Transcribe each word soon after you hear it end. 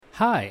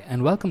Hi,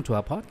 and welcome to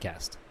our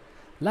podcast.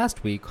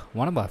 Last week,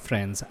 one of our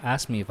friends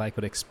asked me if I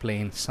could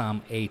explain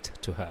Psalm 8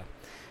 to her.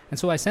 And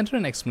so I sent her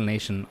an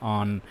explanation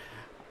on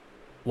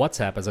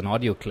WhatsApp as an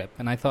audio clip,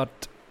 and I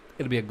thought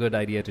it'd be a good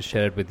idea to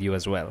share it with you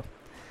as well.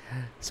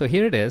 So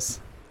here it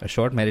is, a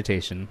short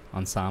meditation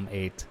on Psalm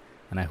 8,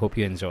 and I hope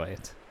you enjoy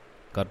it.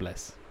 God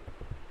bless.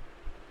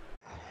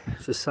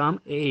 So Psalm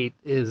 8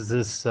 is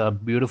this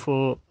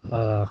beautiful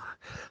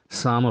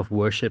psalm of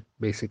worship,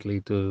 basically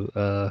to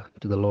the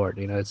Lord.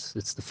 You know,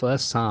 it's the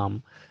first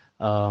psalm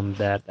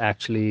that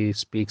actually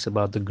speaks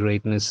about the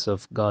greatness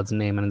of God's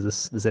name, and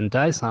this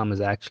entire psalm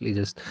is actually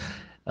just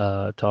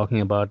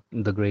talking about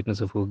the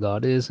greatness of who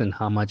God is and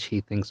how much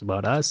He thinks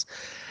about us,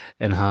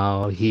 and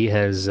how He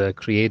has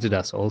created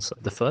us. Also,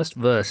 the first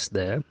verse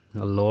there,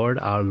 Lord,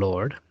 our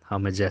Lord, how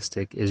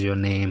majestic is Your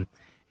name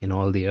in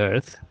all the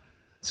earth.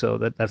 So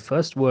that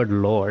first word,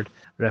 Lord,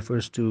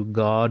 refers to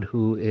God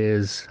who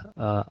is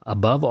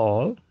above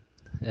all.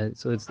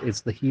 So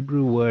it's the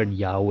Hebrew word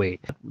Yahweh.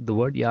 The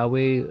word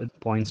Yahweh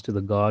points to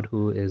the God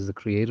who is the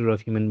creator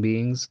of human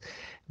beings,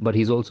 but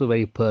He's also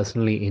very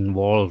personally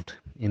involved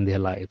in their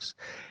lives.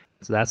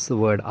 So that's the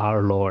word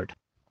our Lord.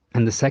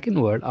 And the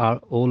second word, our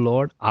O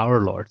Lord,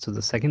 our Lord. So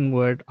the second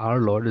word,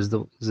 our Lord, is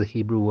the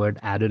Hebrew word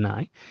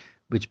Adonai,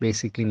 which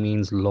basically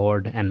means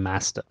Lord and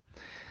Master.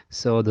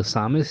 So the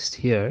psalmist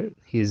here,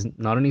 he's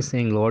not only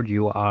saying, Lord,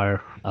 you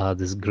are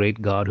this great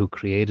God who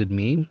created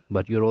me,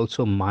 but you're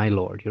also my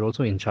Lord. You're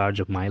also in charge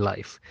of my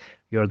life.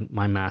 You're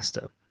my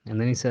master. And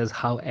then he says,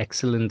 how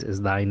excellent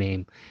is thy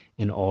name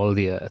in all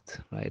the earth,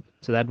 right?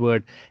 So that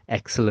word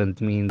excellent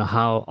means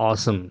how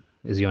awesome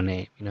is your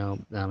name. You know,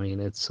 I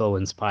mean, it's so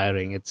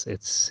inspiring.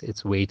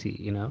 It's weighty,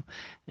 you know.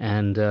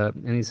 And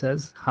he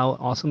says, how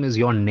awesome is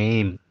your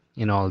name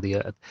in all the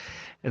earth.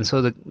 And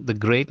so the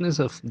greatness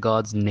of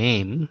God's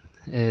name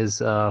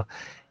is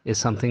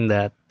something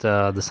that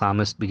the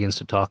psalmist begins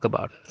to talk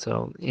about.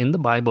 So in the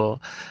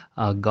Bible,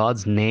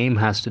 God's name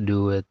has to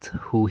do with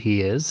who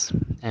He is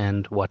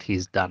and what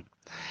He's done.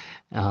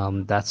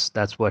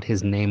 That's what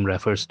His name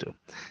refers to.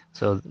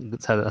 So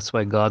that's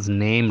why God's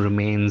name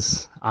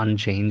remains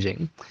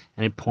unchanging,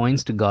 and it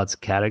points to God's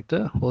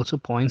character. Also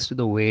points to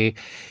the way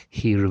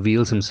He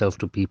reveals Himself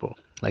to people.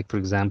 Like, for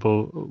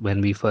example, when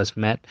we first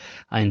met,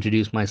 I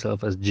introduced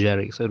myself as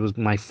Jerry. So it was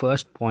my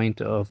first point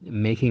of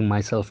making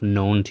myself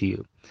known to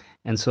you.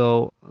 And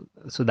so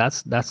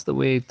that's the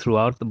way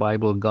throughout the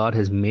Bible God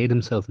has made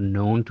Himself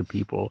known to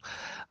people,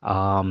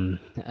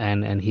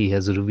 and He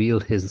has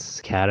revealed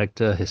His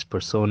character, His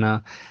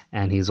persona,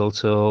 and He's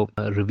also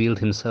revealed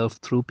Himself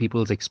through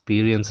people's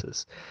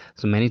experiences.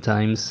 So many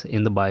times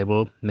in the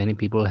Bible, many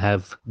people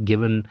have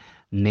given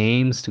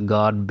names to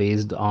God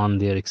based on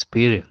their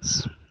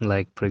experience.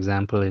 Like, for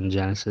example, in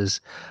Genesis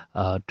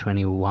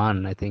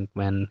 21, I think,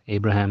 when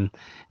Abraham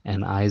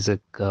and Isaac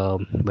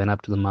went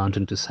up to the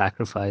mountain to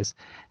sacrifice,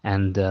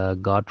 and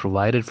God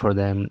provided for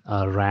them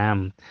a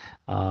ram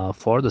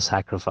for the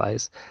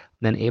sacrifice,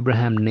 then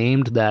Abraham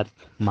named that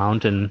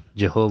mountain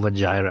Jehovah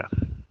Jireh,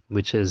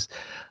 which is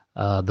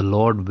the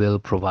Lord will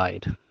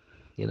provide.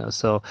 You know,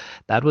 so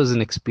that was an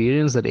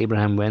experience that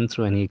Abraham went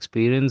through, and he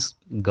experienced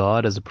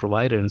God as a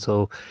provider. And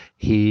so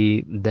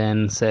he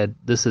then said,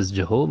 this is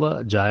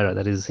Jehovah Jireh,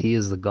 that is, He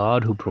is the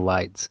God who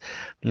provides.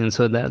 And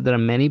so there are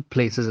many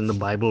places in the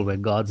Bible where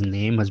God's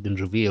name has been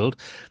revealed,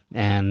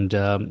 and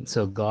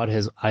so God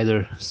has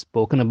either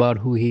spoken about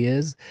who He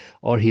is,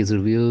 or He's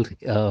revealed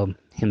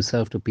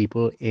Himself to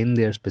people in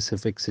their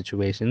specific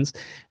situations,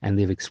 and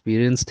they've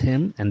experienced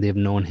Him and they've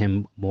known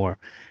Him more.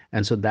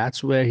 And so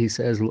that's where he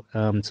says,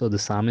 so the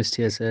psalmist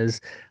here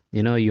says,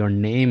 you know, your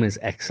name is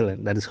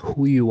excellent. That is,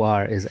 who you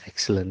are is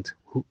excellent,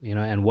 you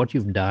know, and what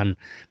you've done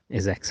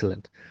is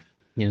excellent.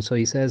 You know, so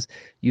he says,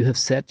 you have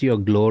set your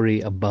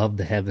glory above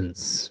the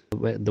heavens.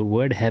 The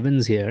word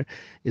heavens here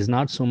is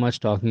not so much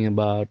talking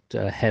about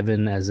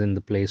heaven as in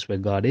the place where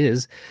God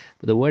is,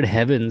 but the word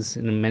heavens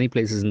in many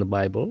places in the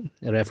Bible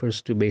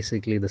refers to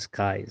basically the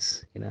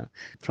skies. You know,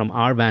 from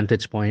our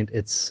vantage point,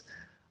 it's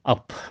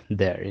up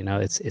there. You know,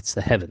 it's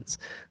the heavens.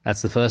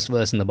 That's the first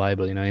verse in the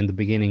Bible. You know, in the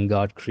beginning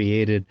God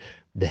created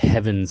the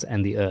heavens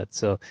and the earth.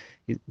 So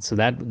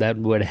that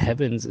word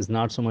heavens is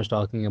not so much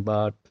talking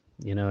about,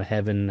 you know,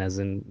 heaven as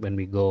in when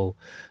we go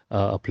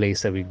a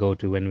place that we go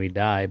to when we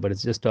die, but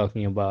it's just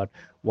talking about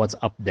what's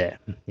up there.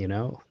 You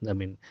know, I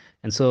mean,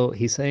 and so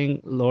he's saying,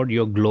 Lord,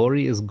 your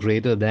glory is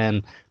greater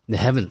than the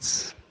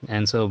heavens.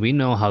 And so we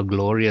know how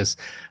glorious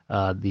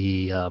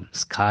the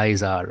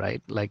skies are,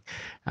 right? Like,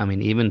 I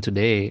mean, even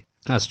today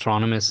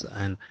astronomers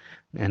and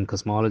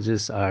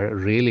cosmologists are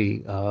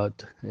really I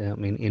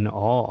mean, in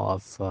awe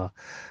of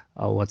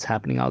what's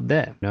happening out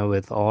there, you know,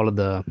 with all of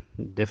the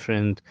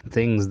different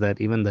things that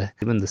even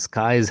the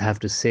skies have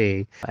to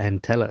say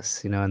and tell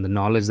us, you know, and the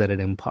knowledge that it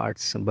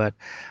imparts. But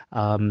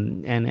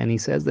and he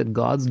says that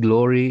God's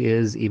glory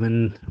is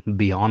even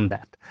beyond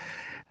that.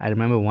 I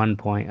remember one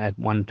point at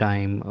one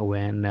time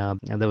when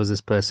there was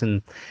this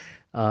person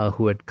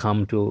who had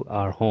come to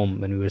our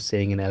home when we were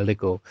staying in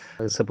Eldeco,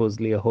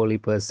 supposedly a holy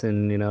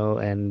person, you know,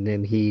 and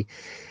then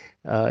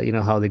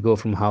how they go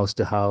from house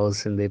to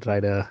house and they try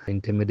to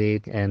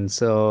intimidate. And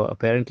so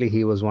apparently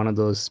he was one of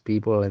those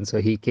people. And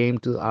so he came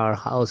to our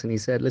house and he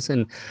said,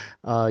 listen,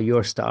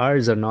 your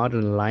stars are not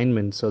in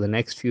alignment. So the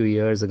next few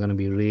years are going to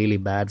be really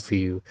bad for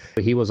you.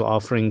 He was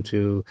offering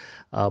to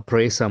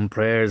pray some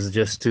prayers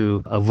just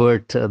to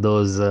avert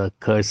those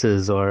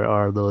curses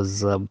or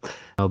those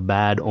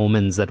bad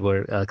omens that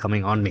were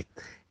coming on me.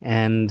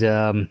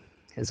 And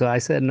so I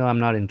said, no, I'm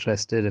not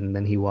interested. And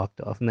then he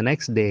walked off. And the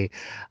next day,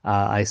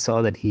 I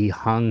saw that he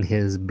hung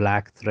his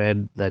black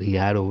thread that he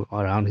had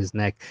around his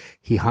neck.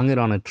 He hung it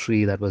on a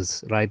tree that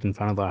was right in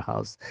front of our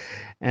house.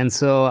 And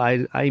so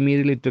I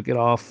immediately took it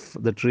off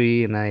the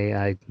tree and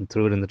I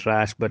threw it in the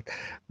trash. But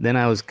then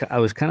I was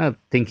kind of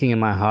thinking in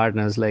my heart,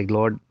 and I was like,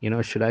 Lord,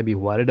 should I be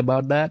worried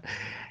about that?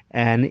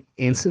 And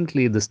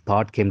instantly, this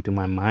thought came to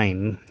my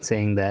mind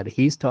saying that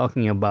he's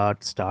talking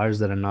about stars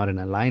that are not in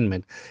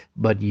alignment,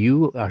 but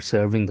you are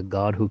serving the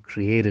God who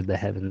created the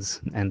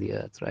heavens and the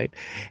earth, right?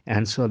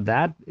 And so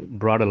that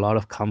brought a lot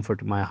of comfort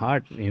to my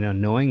heart,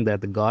 knowing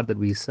that the God that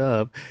we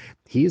serve,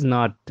 he's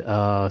not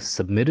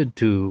submitted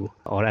to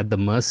or at the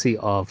mercy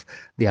of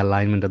the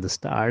alignment of the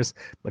stars,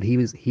 but he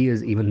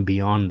is even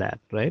beyond that,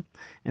 right?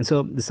 And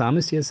so the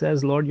psalmist here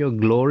says, Lord, your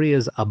glory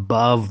is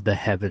above the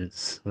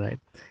heavens, right?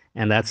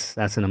 And that's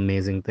an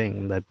amazing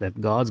thing, that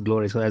God's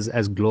glory, so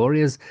as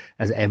glorious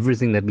as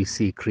everything that we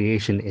see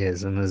creation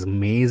is, and as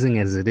amazing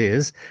as it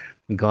is,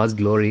 God's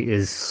glory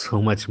is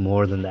so much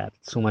more than that,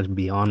 so much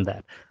beyond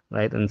that,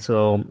 right? And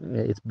so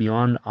it's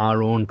beyond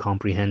our own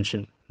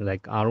comprehension,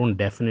 like our own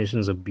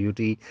definitions of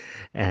beauty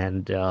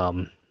and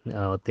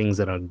things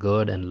that are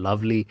good and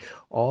lovely.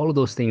 All of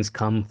those things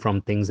come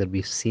from things that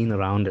we've seen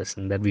around us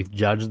and that we've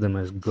judged them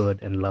as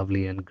good and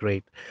lovely and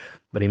great.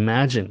 But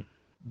imagine,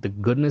 the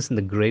goodness and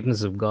the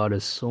greatness of God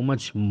is so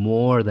much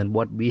more than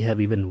what we have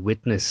even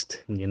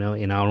witnessed, in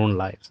our own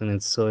lives. And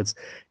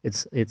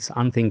it's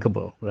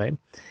unthinkable, right?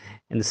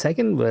 And the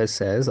second verse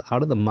says,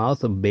 out of the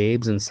mouth of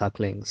babes and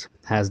sucklings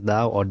hast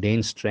thou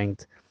ordained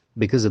strength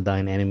because of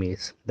thine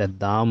enemies,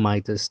 that thou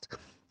mightest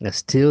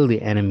still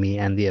the enemy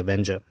and the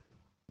avenger.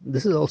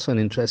 This is also an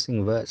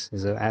interesting verse,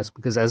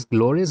 because as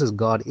glorious as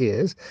God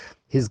is,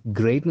 his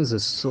greatness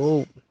is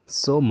so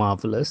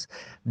marvelous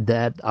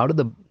that out of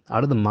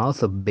the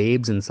mouth of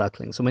babes and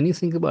sucklings. So when you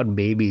think about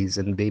babies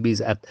and babies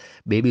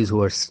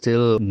who are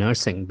still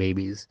nursing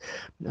babies,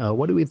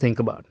 what do we think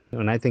about?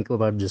 When I think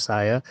about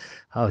Josiah,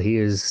 how he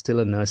is still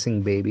a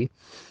nursing baby,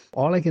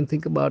 all I can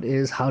think about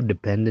is how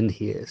dependent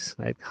he is,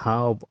 right?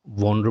 How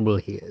vulnerable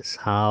he is,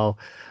 how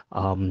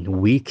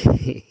weak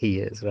he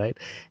is, right?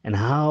 And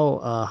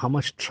how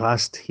much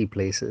trust he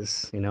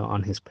places,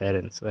 on his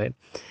parents, right?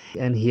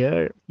 And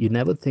here, you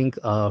never think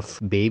of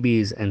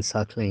babies and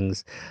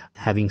sucklings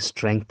having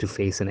strength to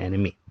face an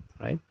enemy,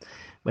 right?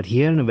 But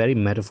here, in a very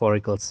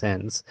metaphorical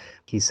sense,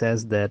 he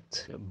says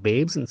that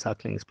babes and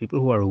sucklings, people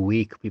who are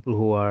weak, people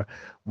who are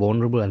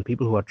vulnerable, and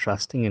people who are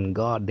trusting in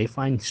God, they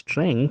find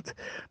strength,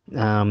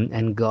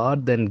 and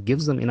God then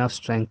gives them enough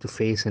strength to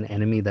face an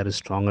enemy that is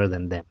stronger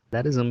than them.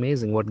 That is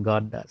amazing what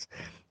God does.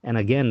 And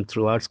again,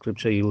 throughout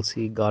Scripture, you'll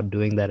see God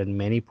doing that at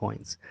many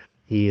points.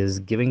 He is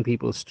giving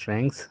people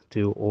strength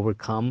to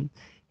overcome.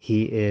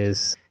 He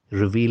is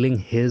revealing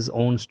his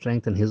own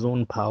strength and his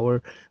own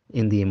power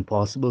in the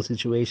impossible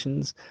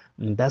situations.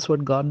 And that's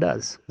what God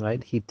does,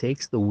 right? He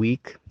takes the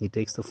weak, he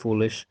takes the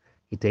foolish,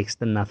 he takes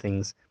the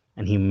nothings,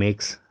 and he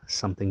makes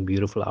something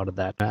beautiful out of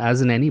that.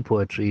 As in any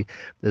poetry,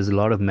 there's a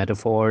lot of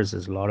metaphors,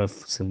 there's a lot of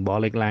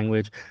symbolic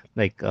language,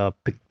 like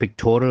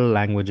pictorial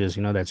languages,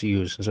 that's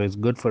used. So it's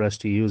good for us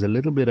to use a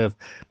little bit of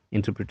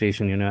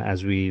interpretation,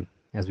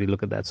 as we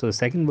look at that. So the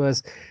second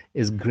verse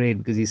is great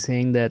because he's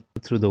saying that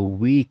through the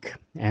weak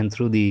and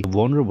through the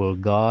vulnerable,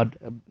 God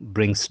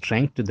brings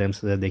strength to them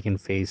so that they can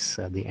face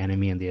the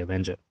enemy and the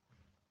avenger.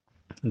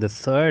 The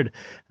third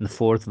and the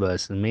fourth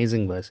verse,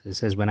 amazing verse, it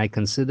says, when I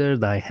consider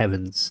thy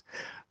heavens,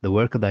 the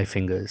work of thy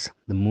fingers,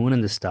 the moon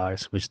and the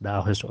stars which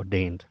thou hast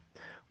ordained,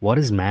 what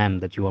is man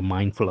that you are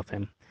mindful of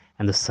him,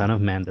 and the Son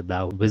of Man that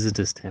thou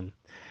visitest him?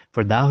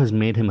 For thou hast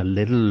made him a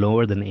little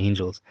lower than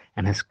angels,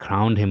 and hast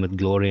crowned him with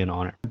glory and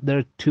honor. There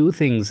are two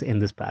things in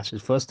this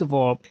passage. First of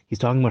all, he's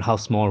talking about how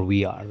small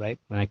we are, right?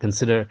 When I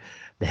consider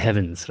the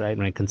heavens, right?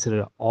 When I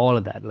consider all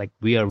of that, like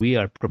we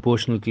are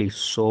proportionately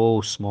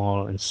so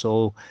small and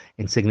so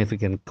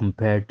insignificant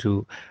compared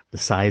to the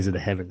size of the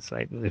heavens,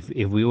 right?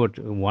 If we were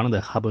to, one of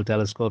the Hubble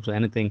telescopes or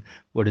anything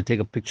were to take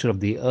a picture of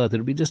the Earth, it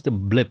would be just a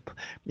blip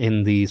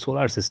in the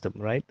solar system,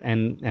 right?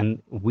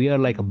 And we are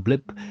like a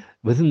blip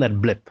within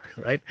that blip,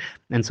 right?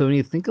 And so when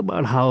you think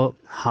about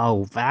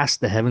how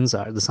vast the heavens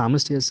are, the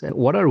psalmist here said,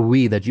 "What are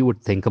we that you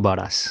would think about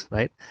us,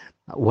 right?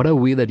 What are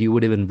we that you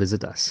would even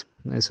visit us?"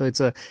 And so it's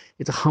a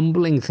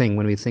humbling thing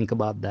when we think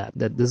about that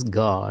this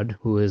God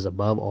who is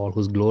above all,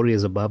 whose glory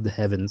is above the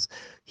heavens,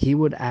 he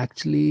would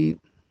actually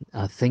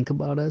think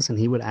about us and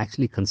he would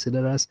actually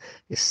consider us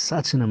is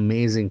such an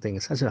amazing thing.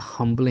 It's such a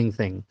humbling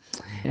thing.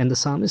 And the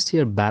psalmist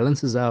here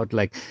balances out,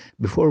 like,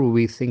 before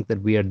we think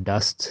that we are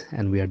dust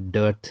and we are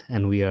dirt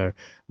and we are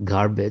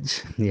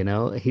garbage,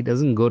 he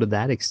doesn't go to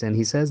that extent.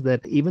 He says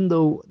that even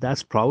though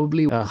that's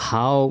probably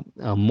how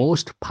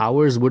most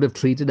powers would have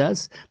treated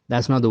us,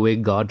 that's not the way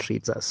God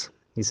treats us.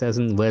 He says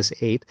in verse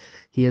 8,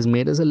 He has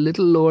made us a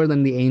little lower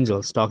than the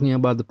angels, talking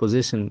about the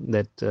position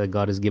that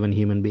God has given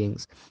human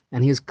beings.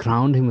 And He has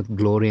crowned him with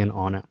glory and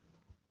honor.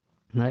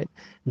 Right?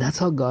 That's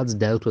how God's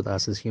dealt with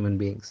us as human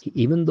beings.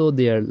 Even though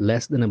they are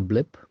less than a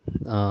blip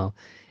uh,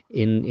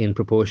 in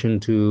proportion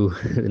to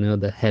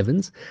the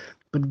heavens,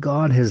 but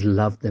God has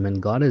loved them,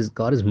 and God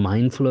is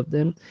mindful of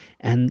them,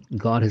 and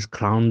God has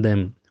crowned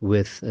them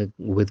with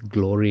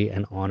glory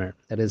and honor.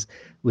 That is,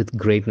 with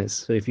greatness.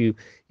 So if you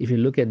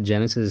look at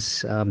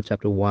Genesis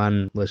chapter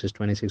 1 verses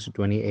 26 to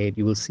 28,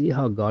 you will see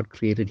how God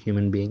created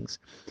human beings.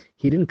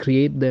 He didn't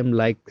create them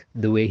like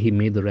the way he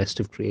made the rest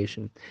of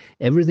creation.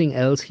 Everything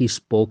else he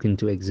spoke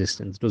into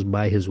existence. It was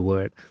by his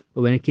word.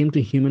 But when it came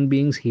to human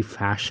beings, he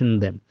fashioned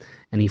them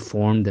and he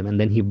formed them, and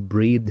then he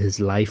breathed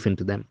his life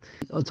into them.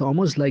 It's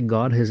almost like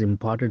God has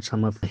imparted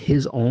some of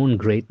his own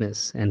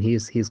greatness, and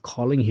he's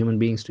calling human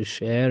beings to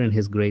share in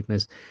his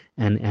greatness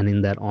and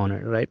in that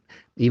honor, right?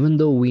 Even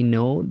though we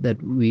know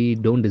that we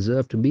don't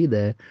deserve to be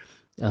there,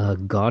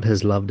 God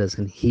has loved us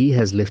and He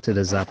has lifted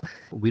us up.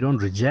 We don't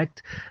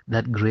reject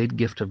that great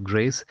gift of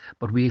grace,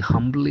 but we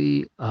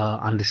humbly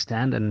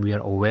understand and we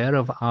are aware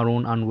of our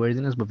own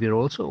unworthiness, but we are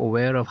also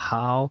aware of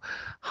how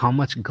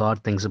much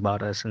God thinks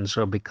about us. And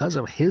so, because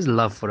of His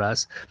love for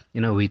us,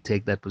 we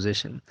take that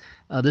position.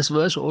 This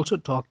verse also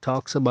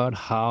talks about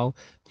how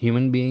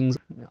human beings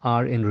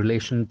are in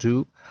relation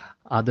to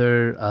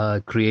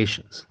other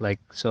creations. Like,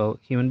 so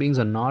human beings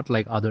are not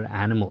like other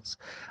animals.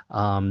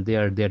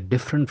 They're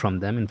different from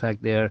them. In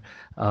fact, they're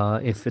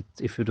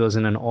if it was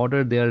in an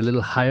order, they are a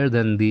little higher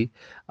than the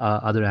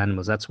other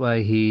animals. That's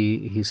why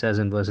he says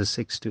in verses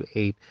 6 to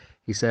 8,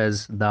 he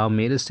says, "Thou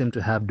madest him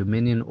to have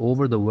dominion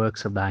over the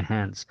works of thy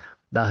hands.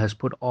 Thou hast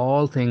put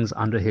all things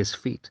under his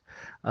feet."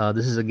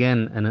 This is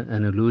again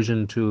an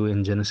allusion to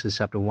in Genesis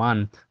chapter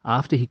 1.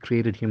 After he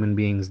created human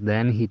beings,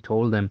 then he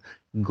told them,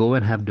 go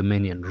and have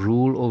dominion,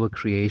 rule over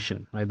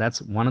creation. Right?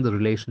 That's one of the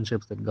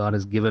relationships that God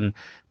has given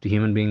to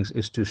human beings,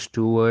 is to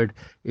steward,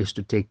 is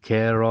to take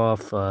care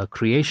of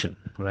creation.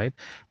 Right?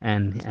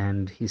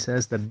 And he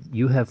says that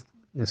you have.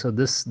 So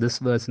this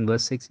verse, in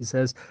verse 6, he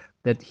says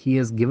that he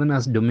has given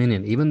us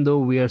dominion, even though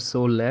we are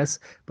so less,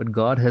 but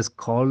God has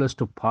called us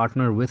to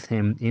partner with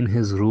him in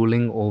his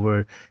ruling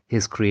over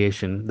his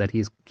creation, that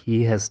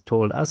he has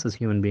told us as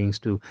human beings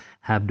to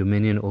have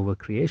dominion over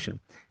creation.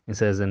 It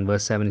says in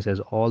verse 7, he says,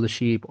 all the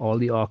sheep, all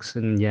the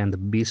oxen, yeah, and the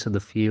beasts of the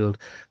field,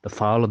 the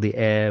fowl of the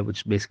air, which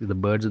is basically the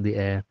birds of the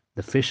air,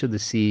 the fish of the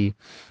sea,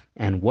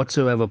 and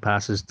whatsoever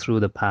passes through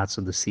the paths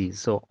of the seas.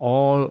 So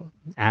all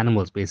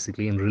animals,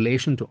 basically, in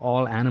relation to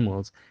all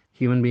animals,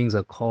 human beings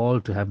are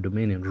called to have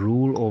dominion,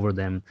 rule over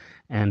them,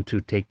 and to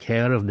take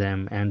care of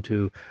them, and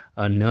to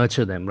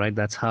nurture them, right?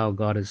 That's how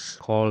God has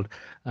called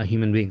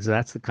human beings.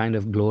 That's the kind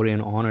of glory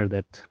and honor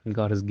that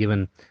God has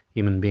given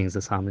human beings,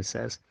 the psalmist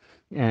says.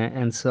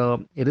 And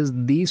so it is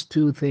these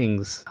two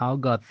things, how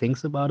God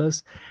thinks about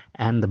us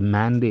and the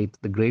mandate,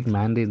 the great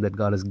mandate that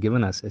God has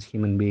given us as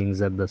human beings,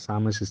 that the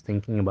psalmist is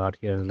thinking about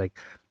here. Like,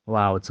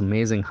 wow, it's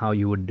amazing how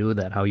you would do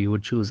that, how you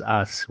would choose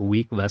us,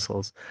 weak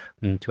vessels,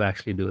 to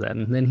actually do that.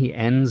 And then he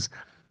ends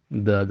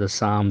the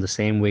psalm the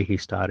same way he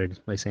started,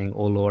 by saying,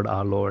 O Lord,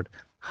 our Lord,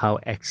 how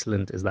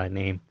excellent is thy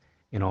name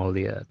in all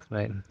the earth,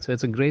 right? So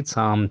it's a great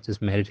psalm,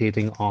 just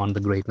meditating on the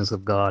greatness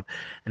of God,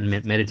 and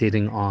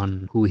meditating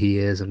on who he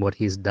is and what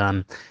he's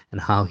done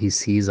and how he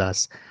sees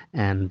us,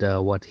 and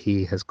what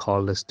he has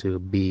called us to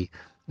be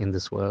in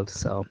this world.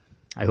 So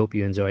I hope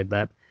you enjoyed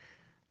that.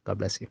 God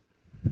bless you.